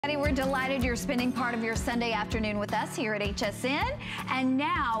We're delighted you're spending part of your Sunday afternoon with us here at HSN. And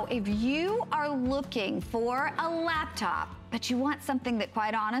now, if you are looking for a laptop, but you want something that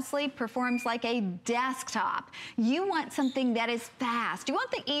quite honestly performs like a desktop. You want something that is fast. You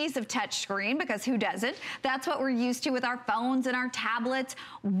want the ease of touchscreen, because who doesn't? That's what we're used to with our phones and our tablets.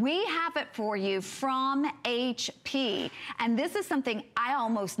 We have it for you from HP. And this is something I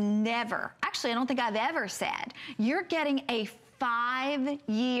almost never, actually I don't think I've ever said. You're getting a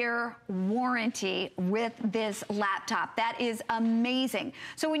 5-year warranty with this laptop. That is amazing.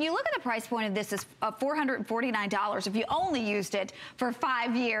 So when you look at the price point of this, is $449. If you only used it for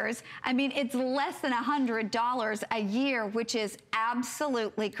 5 years, I mean, it's less than $100 a year, which is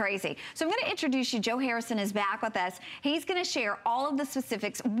absolutely crazy. So I'm gonna introduce you. Joe Harrison is back with us. He's gonna share all of the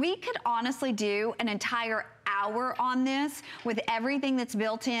specifics. We could honestly do an entire hour on this with everything that's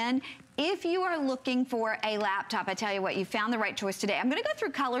built in. If you are looking for a laptop, I tell you what, you found the right choice today. I'm gonna go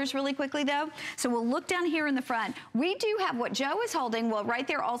through colors really quickly though. So we'll look down here in the front. We do have what Joe is holding, well, right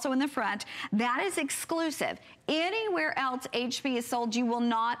there also in the front. That is exclusive. Anywhere else HP is sold, you will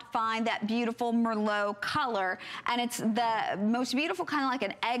not find that beautiful Merlot color. And it's the most beautiful, kind of like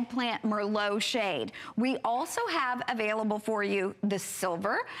an eggplant Merlot shade. We also have available for you the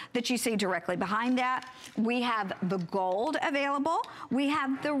silver that you see directly behind that. We have the gold available. We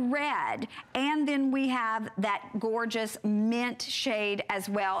have the red. And then we have that gorgeous mint shade as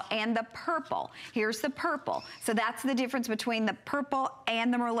well, and the purple. Here's the purple. So that's the difference between the purple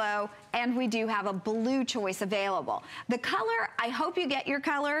and the Merlot. And we do have a blue choice available. The color, I hope you get your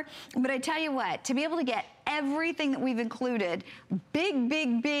color, but I tell you what, to be able to get everything that we've included, big,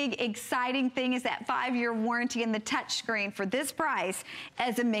 big, big exciting thing is that 5-year warranty and the touchscreen for this price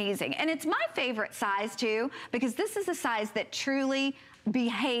is amazing. And it's my favorite size too, because this is a size that truly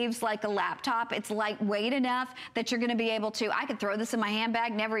behaves like a laptop. It's lightweight enough that you're gonna be able to, I could throw this in my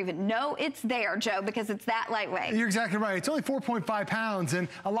handbag, never even know it's there, Joe, because it's that lightweight. You're exactly right. It's only 4.5 pounds, and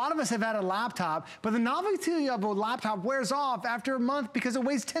a lot of us have had a laptop, but the novelty of a laptop wears off after a month because it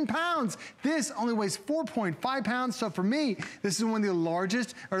weighs 10 pounds. This only weighs 4.5 pounds, so for me, this is one of the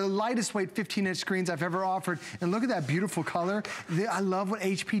largest, or the lightest weight 15-inch screens I've ever offered. And look at that beautiful color. I love what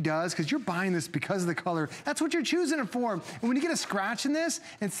HP does, because you're buying this because of the color. That's what you're choosing it for. And when you get a scratch in this,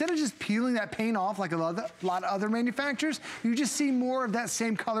 instead of just peeling that paint off like a lot of other manufacturers, you just see more of that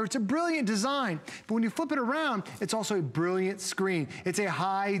same color. It's a brilliant design, but when you flip it around, it's also a brilliant screen. It's a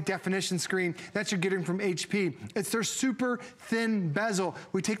high definition screen that you're getting from HP. It's their super thin bezel.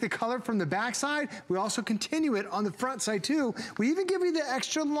 We take the color from the back side, we also continue it on the front side too. We even give you the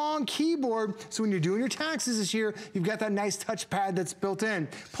extra long keyboard, so when you're doing your taxes this year, you've got that nice touchpad that's built in.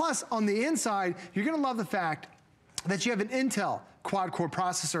 Plus, on the inside, you're gonna love the fact that you have an Intel quad-core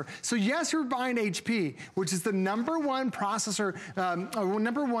processor. So yes, you're buying HP, which is the #1 processor, or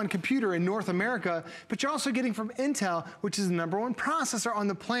 #1 computer in North America, but you're also getting from Intel, which is the #1 processor on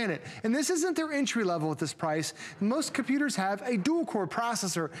the planet. And this isn't their entry level at this price. Most computers have a dual-core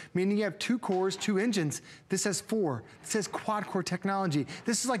processor, meaning you have 2 cores, 2 engines. This has 4. This has quad-core technology.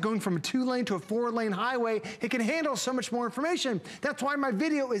 This is like going from a 2-lane to a 4-lane highway. It can handle so much more information. That's why my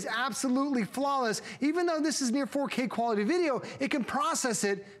video is absolutely flawless. Even though this is near 4K quality video, it can process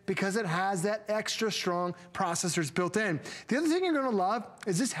it because it has that extra strong processors built in. The other thing you're gonna love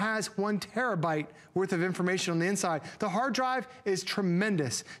is this has 1 terabyte worth of information on the inside. The hard drive is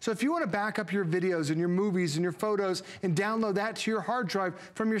tremendous. So if you wanna back up your videos and your movies and your photos and download that to your hard drive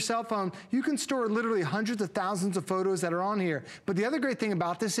from your cell phone, you can store literally hundreds of thousands of photos that are on here. But the other great thing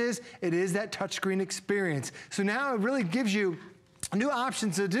about this is, it is that touchscreen experience. So now it really gives you new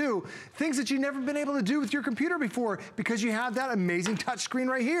options to do things that you've never been able to do with your computer before, because you have that amazing touchscreen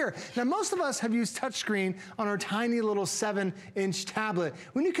right here. Now, most of us have used touchscreen on our tiny little 7-inch tablet.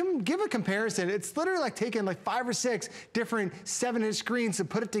 When you can give a comparison, it's literally like taking like 5 or 6 different 7-inch screens to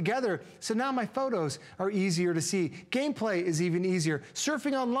put it together. So now my photos are easier to see. Gameplay is even easier.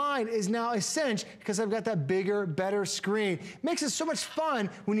 Surfing online is now a cinch because I've got that bigger, better screen. Makes it so much fun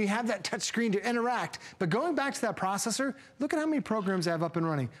when you have that touchscreen to interact. But going back to that processor, look at how many programs I have up and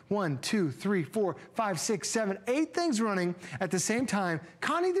running. 1, 2, 3, 4, 5, 6, 7, 8 things running at the same time.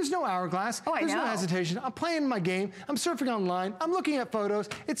 Connie, there's no hourglass. Oh, I know. There's no hesitation. I'm playing my game. I'm surfing online. I'm looking at photos.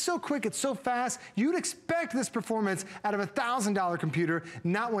 It's so quick. It's so fast. You'd expect this performance out of a $1,000 computer,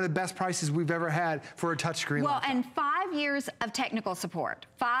 not one of the best prices we've ever had for a touchscreen laptop. And 5 5 years of technical support.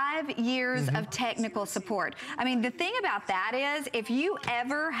 5 years of technical support. I mean, the thing about that is, if you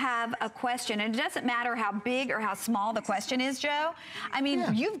ever have a question, and it doesn't matter how big or how small the question is, Joe, I mean,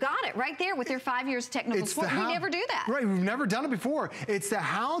 you've got it right there with your 5 years of technical support. We never do that. Right, we've never done it before. It's the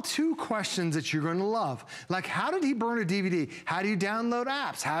how-to questions that you're going to love. Like, how did he burn a DVD? How do you download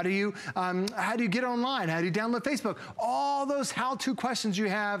apps? How do you get online? How do you download Facebook? All those how-to questions you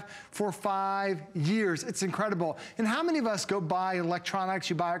have for 5 years. It's incredible. And how many of us go buy electronics,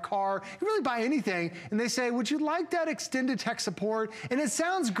 you buy a car, you really buy anything, and they say, would you like that extended tech support? And it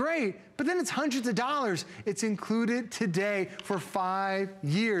sounds great, but then it's hundreds of dollars. It's included today for 5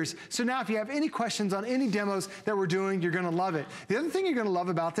 years. So now if you have any questions on any demos that we're doing, you're gonna love it. The other thing you're gonna love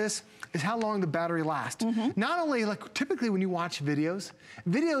about this is how long the battery lasts. Not only, like typically when you watch videos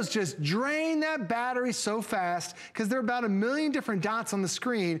just drain that battery so fast because there are about 1 million different dots on the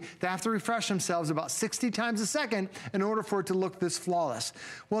screen that have to refresh themselves about 60 times a second in order for it to look this flawless.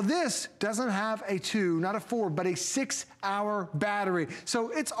 Well, this doesn't have a 2, not a 4, but a 6-hour battery. So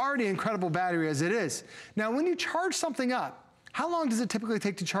it's already an incredible battery as it is. Now, when you charge something up, how long does it typically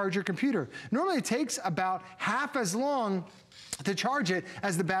take to charge your computer? Normally it takes about half as long to charge it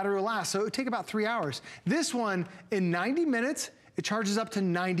as the battery will last. So it would take about 3 hours. This one, in 90 minutes, it charges up to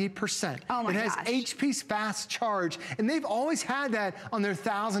 90%. Oh my gosh. It has HP's fast charge, and they've always had that on their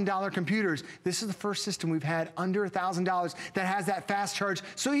 $1,000 computers. This is the first system we've had under $1,000 that has that fast charge.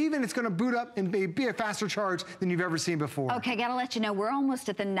 So even it's gonna boot up and be a faster charge than you've ever seen before. Okay, gotta let you know, we're almost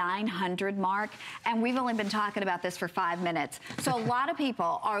at the 900 mark, and we've only been talking about this for 5 minutes. So a lot of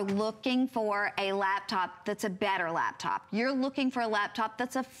people are looking for a laptop that's a better laptop. You're looking for a laptop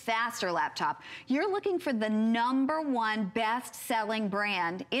that's a faster laptop. You're looking for the #1 best-selling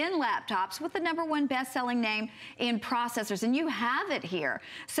brand in laptops with the #1 best-selling name in processors, and you have it here.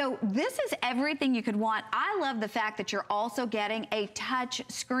 So this is everything you could want. I love the fact that you're also getting a touch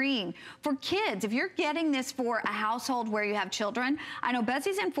screen for kids. If you're getting this for a household where you have children, I know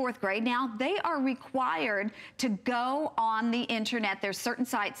Buzzy's in 4th grade now, they are required to go on the internet. There's certain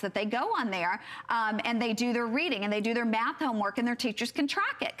sites that they go on there, and they do their reading and they do their math homework, and their teachers can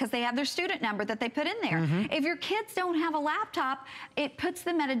track it because they have their student number that they put in there. If your kids don't have a laptop, it puts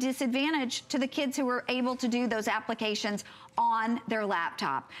them at a disadvantage to the kids who are able to do those applications on their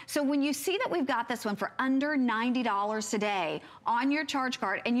laptop. So when you see that we've got this one for under $90 today on your charge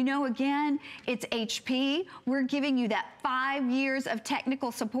card, and you know, again, it's HP, we're giving you that 5 years of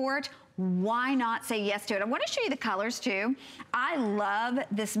technical support. Why not say yes to it? I want to show you the colors too. I love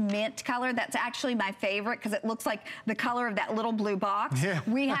this mint color. That's actually my favorite because it looks like the color of that little blue box.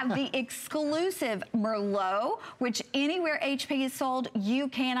 We have the exclusive Merlot, which anywhere HP is sold, you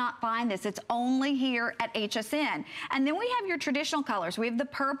cannot find this. It's only here at HSN. And then we have your traditional colors. We have the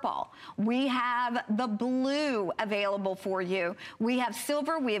purple. We have the blue available for you. We have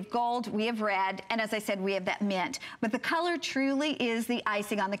silver, we have gold, we have red, and as I said, we have that mint. But the color truly is the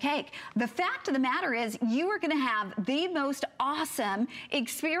icing on the cake. The fact of the matter is you are going to have the most awesome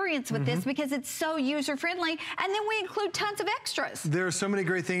experience with this because it's so user-friendly, and then we include tons of extras. There are so many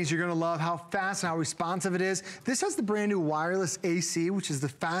great things you're going to love, how fast and how responsive it is. This has the brand new wireless AC, which is the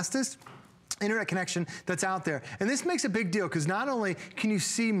fastest internet connection that's out there. And this makes a big deal because not only can you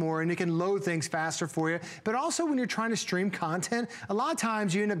see more and it can load things faster for you, but also when you're trying to stream content, a lot of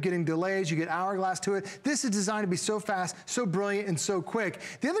times you end up getting delays, you get hourglass to it. This is designed to be so fast, so brilliant, and so quick.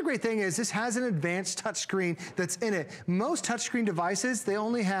 The other great thing is this has an advanced touchscreen that's in it. Most touchscreen devices, they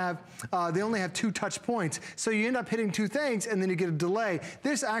only have 2 touch points. So you end up hitting 2 things and then you get a delay.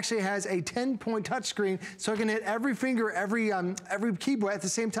 This actually has a 10-point touchscreen, so I can hit every finger, every keyboard at the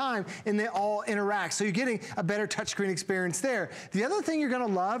same time, and they all interact. So you're getting a better touchscreen experience there. The other thing you're gonna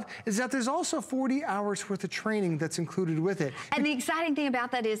love is that there's also 40 hours worth of training that's included with it. And the exciting thing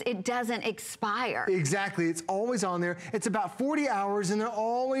about that is it doesn't expire. Exactly, it's always on there. It's about 40 hours and they're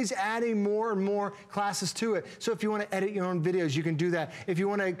always adding more and more classes to it. So if you wanna edit your own videos, you can do that. If you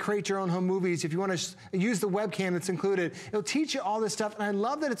wanna create your own home movies, if you wanna use the webcam that's included, it'll teach you all this stuff. And I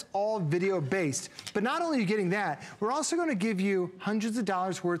love that it's all video based. But not only are you getting that, we're also gonna give you hundreds of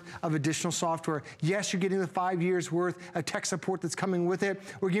dollars worth of additional software. Yes, you're getting the 5 years worth of tech support that's coming with it.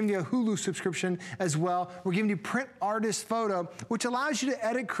 We're giving you a Hulu subscription as well. We're giving you Print Artist Photo, which allows you to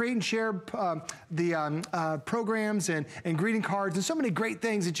edit, create, and share programs and greeting cards and so many great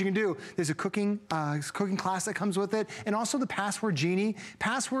things that you can do. There's a cooking class that comes with it, and also the Password Genie.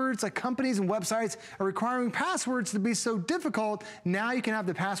 Passwords, like companies and websites are requiring passwords to be so difficult. Now you can have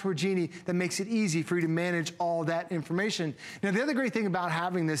the Password Genie that makes it easy for you to manage all that information. Now, the other great thing about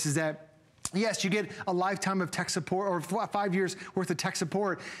having this is that Yes, you get a lifetime of tech support, or 5 years worth of tech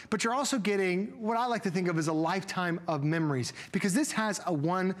support, but you're also getting what I like to think of as a lifetime of memories, because this has a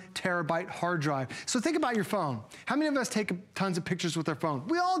 1 terabyte hard drive. So think about your phone. How many of us take tons of pictures with our phone?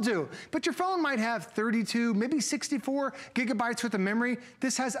 We all do, but your phone might have 32, maybe 64 gigabytes worth of memory.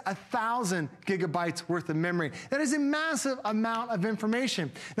 This has 1,000 gigabytes worth of memory. That is a massive amount of information.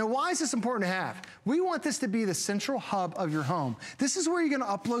 Now, why is this important to have? We want this to be the central hub of your home. This is where you're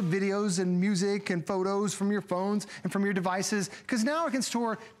gonna upload videos and music and photos from your phones and from your devices, because now it can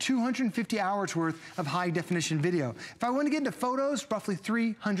store 250 hours worth of high definition video. If I want to get into photos, roughly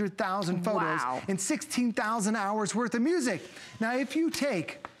 300,000 photos and 16,000 hours worth of music. Now, if you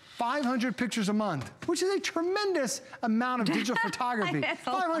take 500 pictures a month, which is a tremendous amount of digital photography,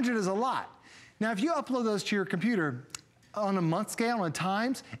 500 is a lot. Now, if you upload those to your computer, on a month scale, on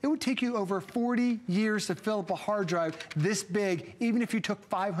times, it would take you over 40 years to fill up a hard drive this big, even if you took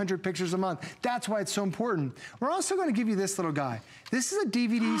 500 pictures a month. That's why it's so important. We're also gonna give you this little guy. This is a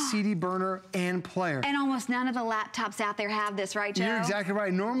DVD, CD burner, and player. And almost none of the laptops out there have this, right, Joe? You're exactly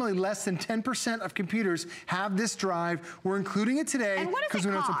right. Normally, less than 10% of computers have this drive. We're including it today. And what does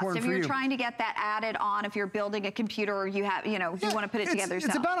it cost if you're trying to get that added on, if you're building a computer or you have, you know, you want to put it together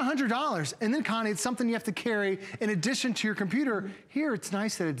yourself? It's about $100. And then, Connie, it's something you have to carry in addition to your computer. Here, it's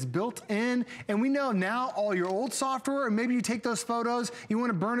nice that it's built in. And we know now all your old software, or maybe you take those photos, you want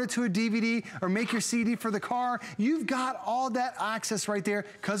to burn it to a DVD or make your CD for the car. You've got all that access right there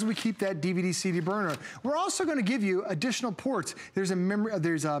because we keep that DVD CD burner. We're also going to give you additional ports. There's a memory,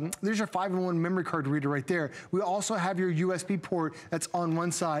 there's your 5-in-1 memory card reader right there. We also have your USB port that's on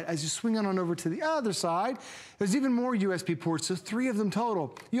one side. As you swing on over to the other side, there's even more USB ports, so 3 of them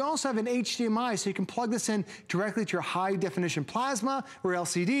total. You also have an HDMI, so you can plug this in directly to your high definition plasma or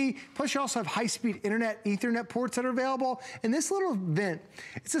LCD. Plus you also have high-speed internet, Ethernet ports that are available. And this little vent,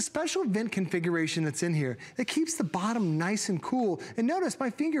 it's a special vent configuration that's in here that keeps the bottom nice and cool. And notice my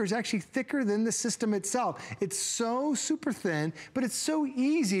finger is actually thicker than the system itself. It's so super thin, but it's so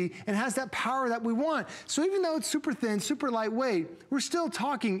easy and has that power that we want. So even though it's super thin, super lightweight, we're still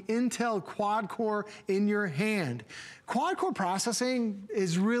talking Intel quad-core in your hand. Quad-core processing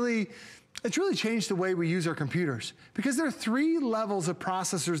is it's really changed the way we use our computers, because there are 3 levels of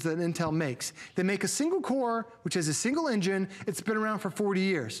processors that Intel makes. They make a single core, which has a single engine. It's been around for 40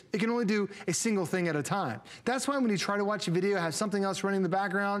 years. It can only do a single thing at a time. That's why when you try to watch a video, have something else running in the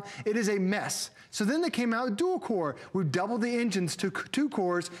background, it is a mess. So then they came out with dual core. We've doubled the engines to 2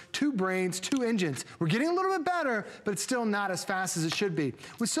 cores, 2 brains, 2 engines. We're getting a little bit better, but it's still not as fast as it should be.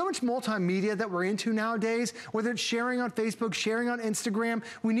 With so much multimedia that we're into nowadays, whether it's sharing on Facebook, sharing on Instagram,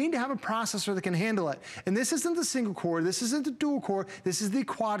 we need to have a processor that can handle it. And this isn't the single core, this isn't the dual core, this is the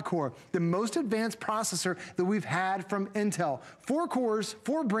quad core, the most advanced processor that we've had from Intel. 4 cores,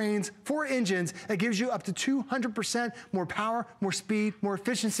 4 brains, 4 engines, that gives you up to 200% more power, more speed, more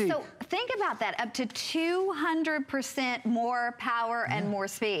efficiency. So think about that, up to 200% more power and more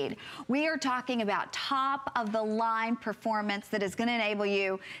speed. We are talking about top of the line performance that is going to enable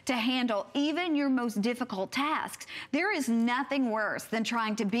you to handle even your most difficult tasks. There is nothing worse than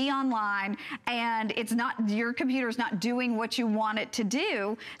trying to be online and your computer's not doing what you want it to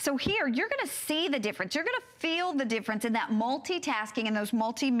do. So here, you're going to see the difference. You're going to feel the difference in that multitasking and those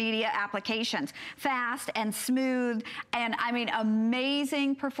multimedia applications. Fast and smooth, and I mean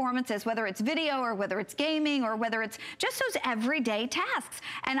amazing performances, whether it's video or whether it's gaming or whether it's just those everyday tasks.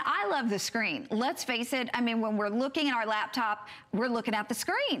 And I love the screen. Let's face it, I mean, when we're looking at our laptop, we're looking at the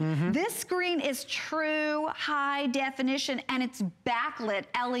screen. This screen is true high definition and it's backlit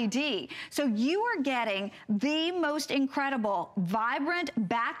LED. So you are getting the most incredible, vibrant,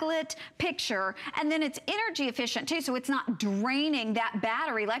 backlit picture, and then it's energy efficient too, so it's not draining that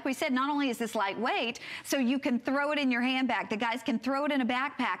battery. Like we said, not only is this lightweight, so you can throw it in your handbag, the guys can throw it in a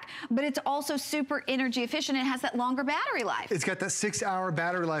backpack, but it's also super energy efficient. It has that longer battery life. It's got that 6-hour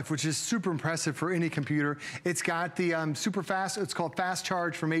battery life, which is super impressive for any computer. It's got the super fast, it's called fast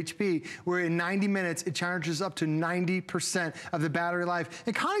charge from HP, where in 90 minutes, it charges up to 90% of the battery life.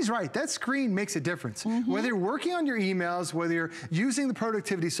 And Connie's right, that screen makes a difference. Whether you're working on your emails, whether you're using the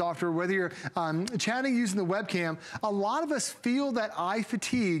productivity software, whether you're chatting using the webcam, a lot of us feel that eye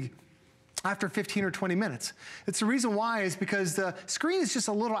fatigue after 15 or 20 minutes. It's the reason why is because the screen is just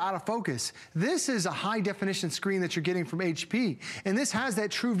a little out of focus. This is a high definition screen that you're getting from HP, and this has that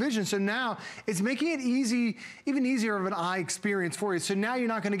true vision. So now it's making it easy, even easier of an eye experience for you. So now you're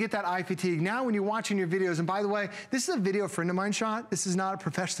not gonna get that eye fatigue. Now when you're watching your videos, and by the way, this is a video a friend of mine shot. This is not a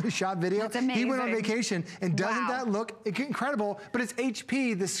professionally shot video. That's amazing. He went on vacation, and doesn't that look incredible? But it's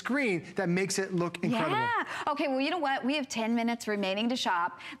HP, the screen, that makes it look incredible. Yeah. Okay, well, you know what? We have 10 minutes remaining to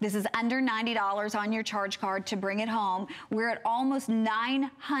shop. This is under $190 on your charge card to bring it home. We're at almost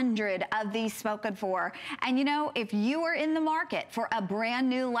 900 of these spoken for. And you know, if you are in the market for a brand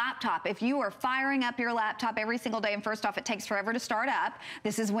new laptop, if you are firing up your laptop every single day, and first off, it takes forever to start up.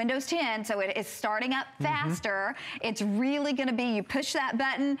 This is Windows 10, so it is starting up faster. It's really gonna be, you push that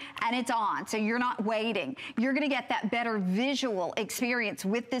button and it's on, so you're not waiting. You're gonna get that better visual experience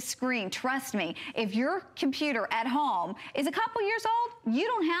with this screen. Trust me, if your computer at home is a couple years old, you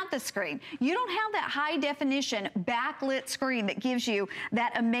don't have the screen. You don't have that high definition backlit screen that gives you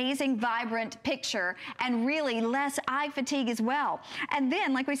that amazing vibrant picture and really less eye fatigue as well. And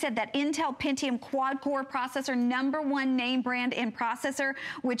then, like we said, that Intel Pentium quad-core processor, #1 name brand in processor,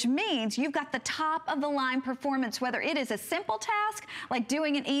 which means you've got the top of the line performance, whether it is a simple task like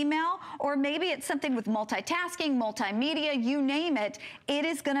doing an email, or maybe it's something with multitasking, multimedia, you name it, it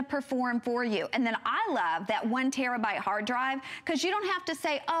is gonna perform for you. And then I love that 1 terabyte hard drive, because you don't have to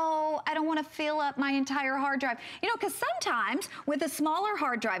say, oh, I don't wanna fill up my entire hard drive. You know, because sometimes with a smaller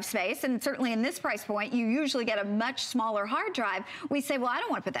hard drive space, and certainly in this price point, you usually get a much smaller hard drive, we say, well, I don't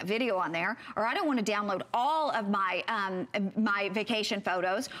wanna put that video on there, or I don't wanna download all of my, my vacation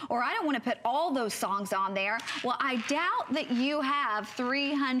photos, or I don't wanna put all those songs on there. Well, I doubt that you have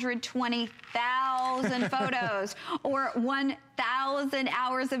 320,000 photos, or 1,000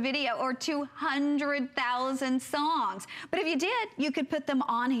 hours of video, or 200,000 songs. But if you did, you could put them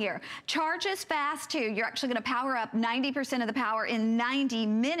on here. Charges fast too. You're actually gonna power up 90% of the power in 90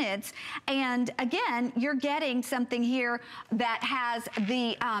 minutes. And again, you're getting something here that has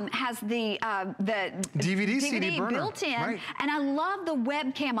the DVD CD burner built in. Right. And I love the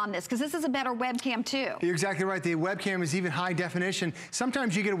webcam on this, because this is a better webcam too. You're exactly right. The webcam is even high definition.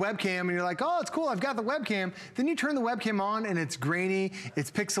 Sometimes you get a webcam and you're like, oh, it's cool, I've got the webcam. Then you turn the webcam on and it's grainy,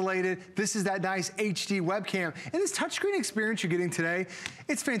 it's pixelated. This is that nice HD webcam. And this touchscreen experience you're getting today,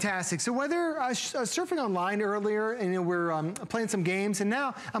 it's fantastic. So whether I was surfing online earlier and we're playing some games, and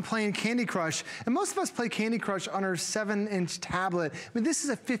now I'm playing Candy Crush. And most of us play Candy Crush on our 7-inch tablet. I mean, this is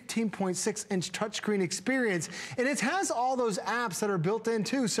a 15.6-inch touchscreen experience. And it has all those apps that are built in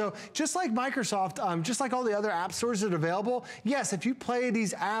too. So just like Microsoft, just like all the other app stores that are available, yes, if you play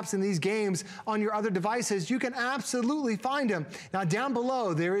these apps and these games on your other devices, you can absolutely find them. Now down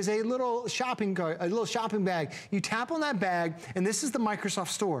below, there is a little shopping bag. You tap on that bag, and this is the Microsoft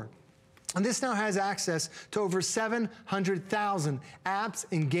Store. And this now has access to over 700,000 apps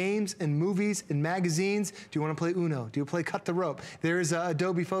and games and movies and magazines. Do you want to play Uno? Do you play Cut the Rope? There's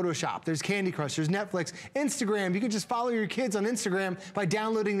Adobe Photoshop. There's Candy Crush. There's Netflix. Instagram. You can just follow your kids on Instagram by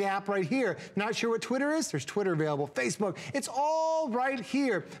downloading the app right here. Not sure what Twitter is? There's Twitter available. Facebook. It's all right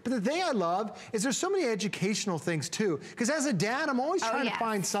here. But the thing I love is there's so many educational things too. Because as a dad, I'm always trying to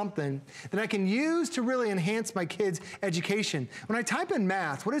find something that I can use to really enhance my kids' education. When I type in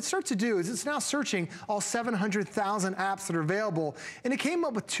math, what it starts to do is it's now searching all 700,000 apps that are available, and it came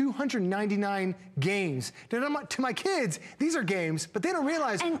up with 299 games. Now, to my kids, these are games, but they don't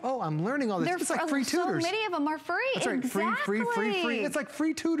realize, oh, I'm learning all this. It's like free tutors. So many of them are free. That's right, free. It's like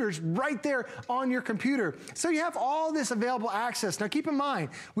free tutors right there on your computer. So you have all this available access. Now keep in mind,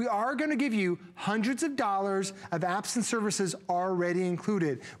 we are gonna give you hundreds of dollars of apps and services already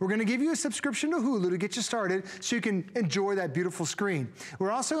included. We're gonna give you a subscription to Hulu to get you started so you can enjoy that beautiful screen.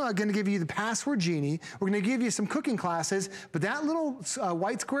 We're also gonna give you the Password Genie. We're gonna give you some cooking classes, but that little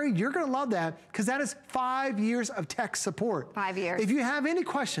white square, you're gonna love that, because that is 5 years of tech support. 5 years. If you have any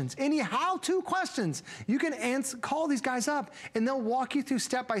questions, any how-to questions, you can call these guys up and they'll walk you through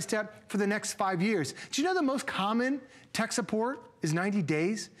step by step for the next 5 years. Do you know the most common tech support is 90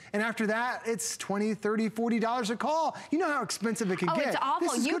 days? And after that, it's $20, $30, $40 a call. You know how expensive it can get. Oh, it's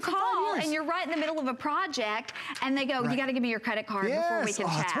awful. You call and you're right in the middle of a project and they go, you gotta give me your credit card before we can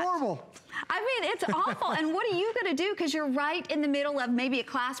chat. It's horrible. I mean, it's awful. And what are you gonna do? Because you're right in the middle of maybe a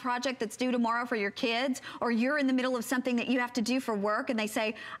class project that's due tomorrow for your kids, or you're in the middle of something that you have to do for work and they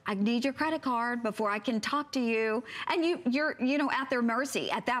say, I need your credit card before I can talk to you. And you're at their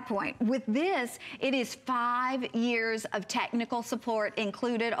mercy at that point. With this, it is 5 years of technical support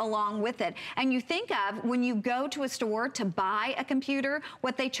included along with it. And you think of when you go to a store to buy a computer,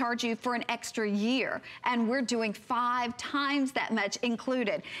 what they charge you for an extra year. And we're doing 5 times that much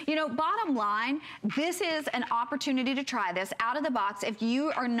included. You know, bottom line, this is an opportunity to try this out of the box. If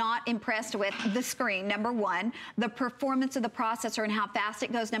you are not impressed with the screen, number one, the performance of the processor and how fast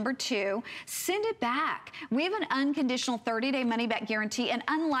it goes, number two, send it back. We have an unconditional 30-day money-back guarantee, and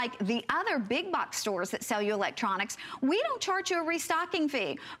unlike the other big box stores that sell you electronics, we don't charge you a restocking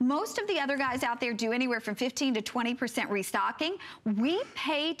fee. Most of the other guys out there do anywhere from 15 to 20% restocking. We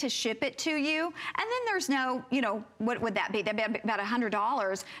pay to ship it to you, and then there's no, you know, what would that be? That'd be about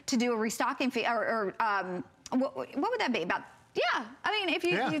 $100 to do a restocking fee, or what would that be? About, yeah, I mean,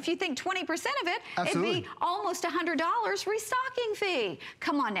 if you think 20% of it, absolutely, it'd be almost $100 restocking fee.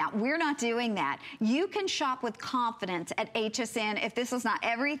 Come on now, we're not doing that. You can shop with confidence at HSN. If this is not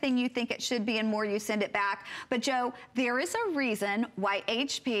everything you think it should be and more, you send it back. But Joe, there is a reason why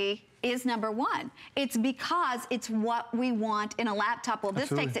HP is #1. It's because it's what we want in a laptop. Well, this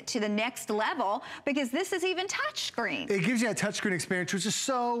takes it to the next level because this is even touchscreen. It gives you a touchscreen experience, which is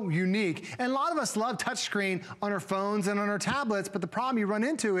so unique. And a lot of us love touchscreen on our phones and on our tablets, but the problem you run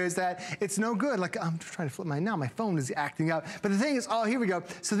into is that it's no good. Like, I'm trying to flip mine now. My phone is acting up. But the thing is, oh, here we go.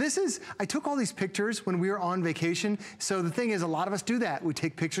 So this is, I took all these pictures when we were on vacation. So the thing is, a lot of us do that. We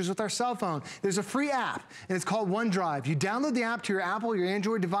take pictures with our cell phone. There's a free app, and it's called OneDrive. You download the app to your Apple, your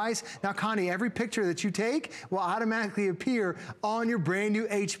Android device. Now, Connie, every picture that you take will automatically appear on your brand new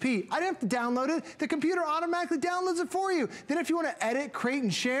HP. I didn't have to download it. The computer automatically downloads it for you. Then if you want to edit, create,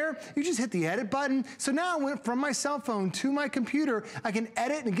 and share, you just hit the edit button. So now I went from my cell phone to my computer. I can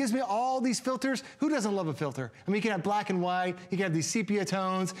edit, and it gives me all these filters. Who doesn't love a filter? I mean, you can have black and white. You can have these sepia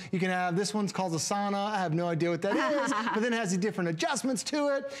tones. You can have, this one's called Asana. I have no idea what that is, but then it has the different adjustments to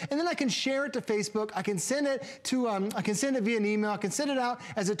it. And then I can share it to Facebook. I can send it to, I can send it via an email. I can send it out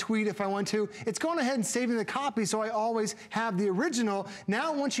as a tweet if I want to. It's going ahead and saving the copy, so I always have the original.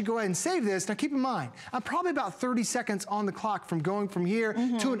 Now, once you go ahead and save this, now keep in mind, I'm probably about 30 seconds on the clock from going from here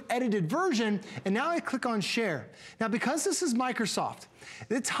to an edited version, and now I click on share. Now, because this is Microsoft,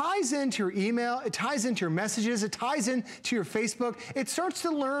 it ties into your email, it ties into your messages, it ties into your Facebook. It starts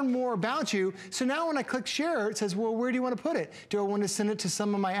to learn more about you. So now when I click share, it says, well, where do you want to put it? Do I want to send it to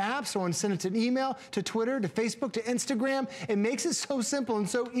some of my apps? Do I want to send it to an email, to Twitter, to Facebook, to Instagram? It makes it so simple and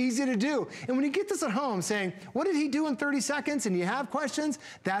so easy to do. And when you get this at home saying, what did he do in 30 seconds? And you have questions,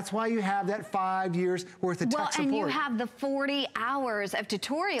 that's why you have that 5 years worth of tech support. And you have the 40 hours of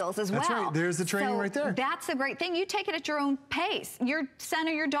tutorials as well. That's right, there's the training right there. That's the great thing. You take it at your own pace. Your son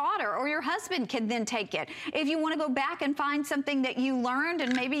or your daughter or your husband can then take it. If you want to go back and find something that you learned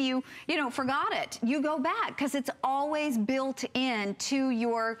and maybe you forgot it, you go back because it's always built in to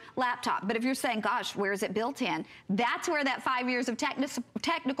your laptop. But if you're saying, gosh, where is it built in? That's where that 5 years of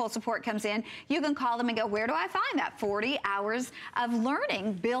technical support comes in. You can call them and go, where do I find that 40 hours of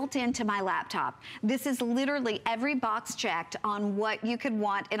learning built into my laptop? This is literally every box checked on what you could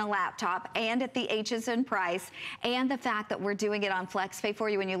want in a laptop and at the HSN price, and the fact that we're doing it on FlexPay for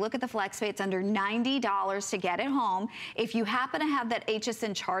you. When you look at the FlexPay, it's under $90 to get it home. If you happen to have that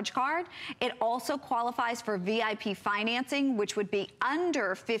HSN charge card, it also qualifies for VIP financing, which would be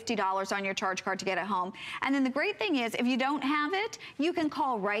under $50 on your charge card to get it home. And then the great thing is, if you don't have it, you can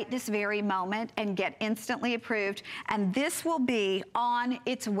call right this very moment and get instantly approved, and this will be on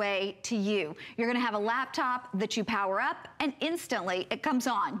its way to you. You're gonna have a laptop that you power up and instantly it comes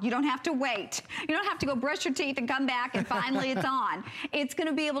on. You don't have to wait. You don't have to go brush your teeth and come back and finally it's on. It's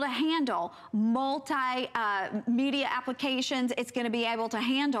gonna be able to handle multi-media applications. It's gonna be able to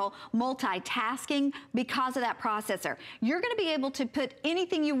handle multitasking because of that processor. You're gonna be able to put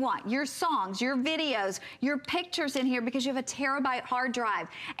anything you want, your songs, your videos, your pictures in here because you have a terabyte hard drive,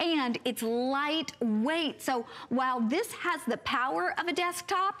 and it's lightweight. So while this has the power of a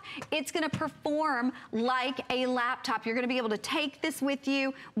desktop, it's gonna perform like a laptop. You're gonna be able to take this with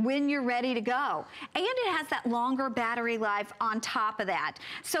you when you're ready to go. And it has that longer battery life on top of that.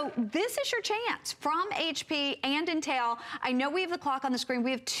 So this is your chance from HP and Intel. I know we have the clock on the screen.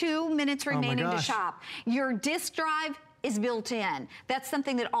 We have 2 minutes remaining to shop. Your disk drive is built in. That's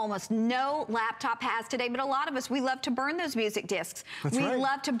something that almost no laptop has today, but a lot of us, we love to burn those music discs. We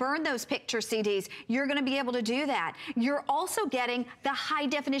love to burn those picture CDs. You're gonna be able to do that. You're also getting the high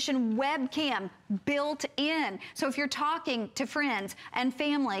definition webcam built in. So if you're talking to friends and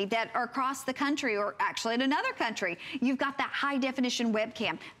family that are across the country or actually in another country, you've got that high definition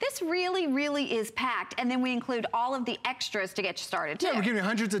webcam. This really, really is packed. And then we include all of the extras to get you started too. Yeah, we're giving you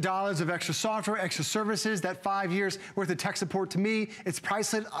hundreds of dollars of extra software, extra services. That 5 years worth of tech support, to me, it's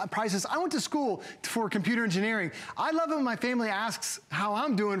priceless. I went to school for computer engineering. I love it when my family asks how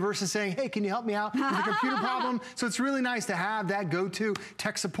I'm doing versus saying, hey, can you help me out with a computer problem? So it's really nice to have that go-to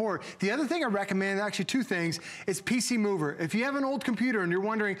tech support. The other thing I recommend, actually 2 things, is PC Mover. If you have an old computer and you're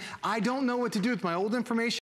wondering, I don't know what to do with my old information,